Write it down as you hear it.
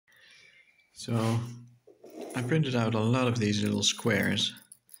So I printed out a lot of these little squares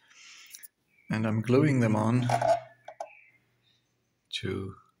and I'm gluing them on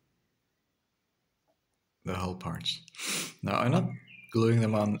to the hull parts. Now I'm not gluing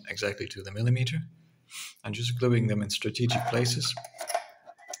them on exactly to the millimeter. I'm just gluing them in strategic places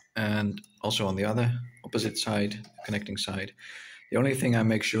and also on the other opposite side, connecting side. The only thing I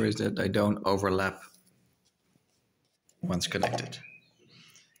make sure is that I don't overlap once connected.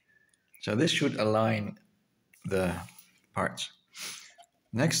 So this should align the parts.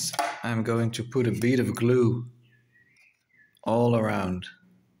 Next, I'm going to put a bead of glue all around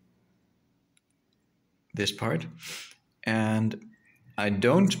this part, and I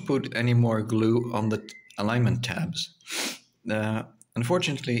don't put any more glue on the alignment tabs.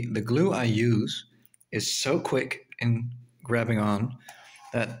 Unfortunately, the glue I use is so quick in grabbing on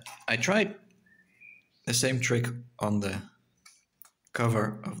that I tried the same trick on the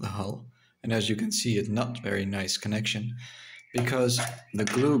cover of the hull, and as you can see, it's not very nice connection because the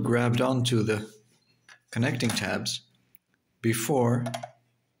glue grabbed onto the connecting tabs before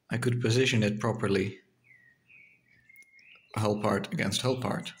I could position it properly, hull part against hull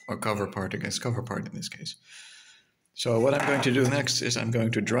part, or cover part against cover part in this case. So what I'm going to do next is I'm going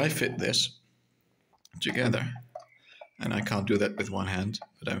to dry fit this together, and I can't do that with one hand,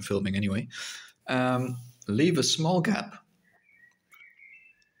 but I'm filming anyway. Leave a small gap,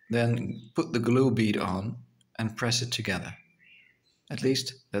 then put the glue bead on and press it together. At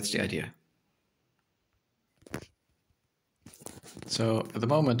least that's the idea. So at the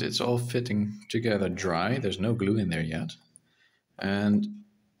moment it's all fitting together dry, there's no glue in there yet, and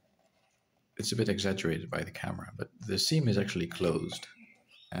it's a bit exaggerated by the camera, but the seam is actually closed,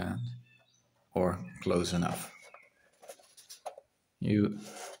 or close enough. You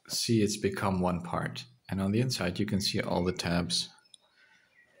see it's become one part, and on the inside you can see all the tabs.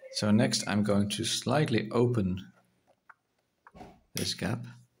 So next I'm going to slightly open this gap,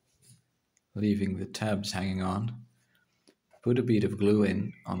 leaving the tabs hanging on, put a bead of glue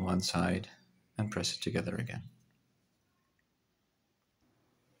in on one side and press it together again.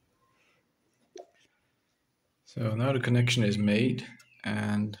 So now the connection is made,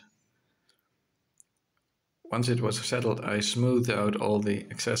 and once it was settled, I smoothed out all the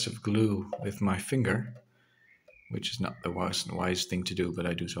excessive glue with my finger, which is not the wise thing to do, but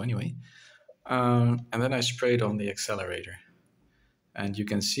I do so anyway. And then I sprayed on the accelerator, and you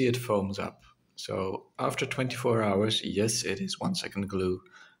can see it foams up. So after 24 hours, yes, it is 1 second glue,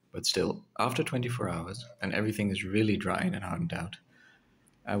 but still, after 24 hours, and everything is really dried and hardened out,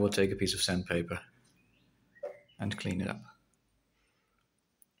 I will take a piece of sandpaper and clean it up.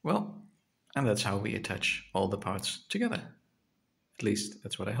 Well, and that's how we attach all the parts together. At least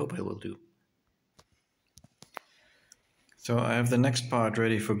that's what I hope I will do. So I have the next part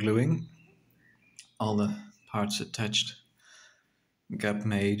ready for gluing. All the parts attached, gap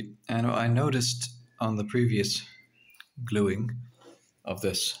made, and I noticed on the previous gluing of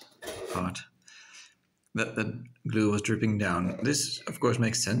this part that the glue was dripping down. This of course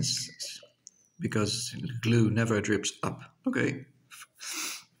makes sense because glue never drips up. Okay.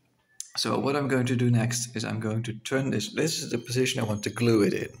 So what I'm going to do next is I'm going to turn this is the position I want to glue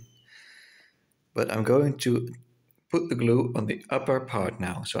it in. But I'm going to put the glue on the upper part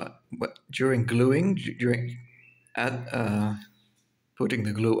now. So during gluing, putting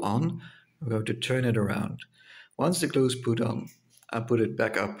the glue on, I'm going to turn it around. Once the glue is put on, I put it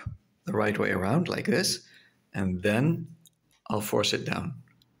back up the right way around like this, and then I'll force it down.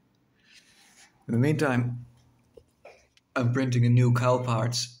 In the meantime, I'm printing a new cowl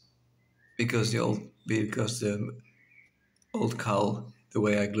parts because the old cowl, the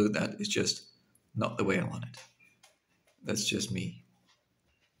way I glued that is just not the way I want it. That's just me.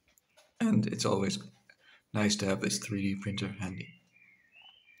 And it's always nice to have this 3D printer handy.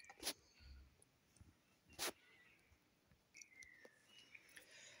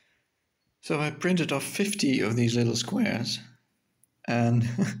 So I printed off 50 of these little squares, and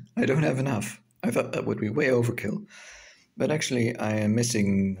I don't have enough. I thought that would be way overkill. But actually I am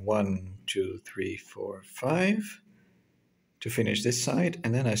missing 1, 2, 3, 4, 5 to finish this side,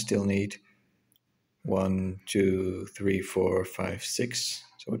 and then I still need 1, 2, 3, 4, 5, 6.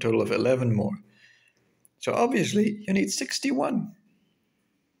 So a total of 11 more. So obviously you need 61,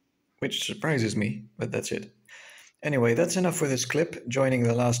 which surprises me, but that's it. Anyway, that's enough for this clip. Joining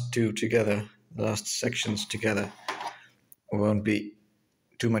the last two together, the last sections together, won't be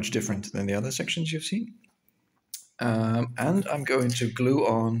too much different than the other sections you've seen. And I'm going to glue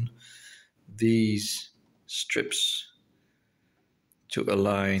on these strips to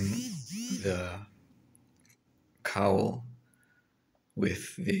align the cowl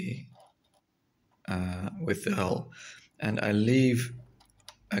with the with the hull. And I leave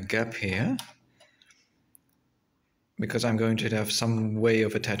a gap here because I'm going to have some way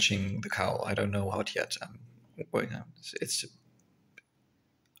of attaching the cowl. I don't know what yet.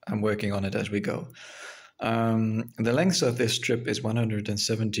 I'm working on it as we go. The length of this strip is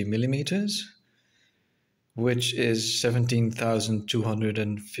 170 millimeters, which is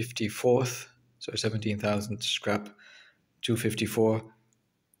 17,254th, so 17,000 scrap 254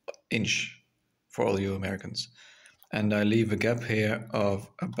 inch for all you Americans. And I leave a gap here of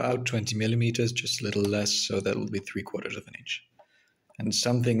about 20 millimeters, just a little less, so that'll be 3/4 of an inch. And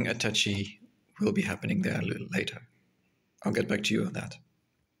something touchy will be happening there a little later. I'll get back to you on that.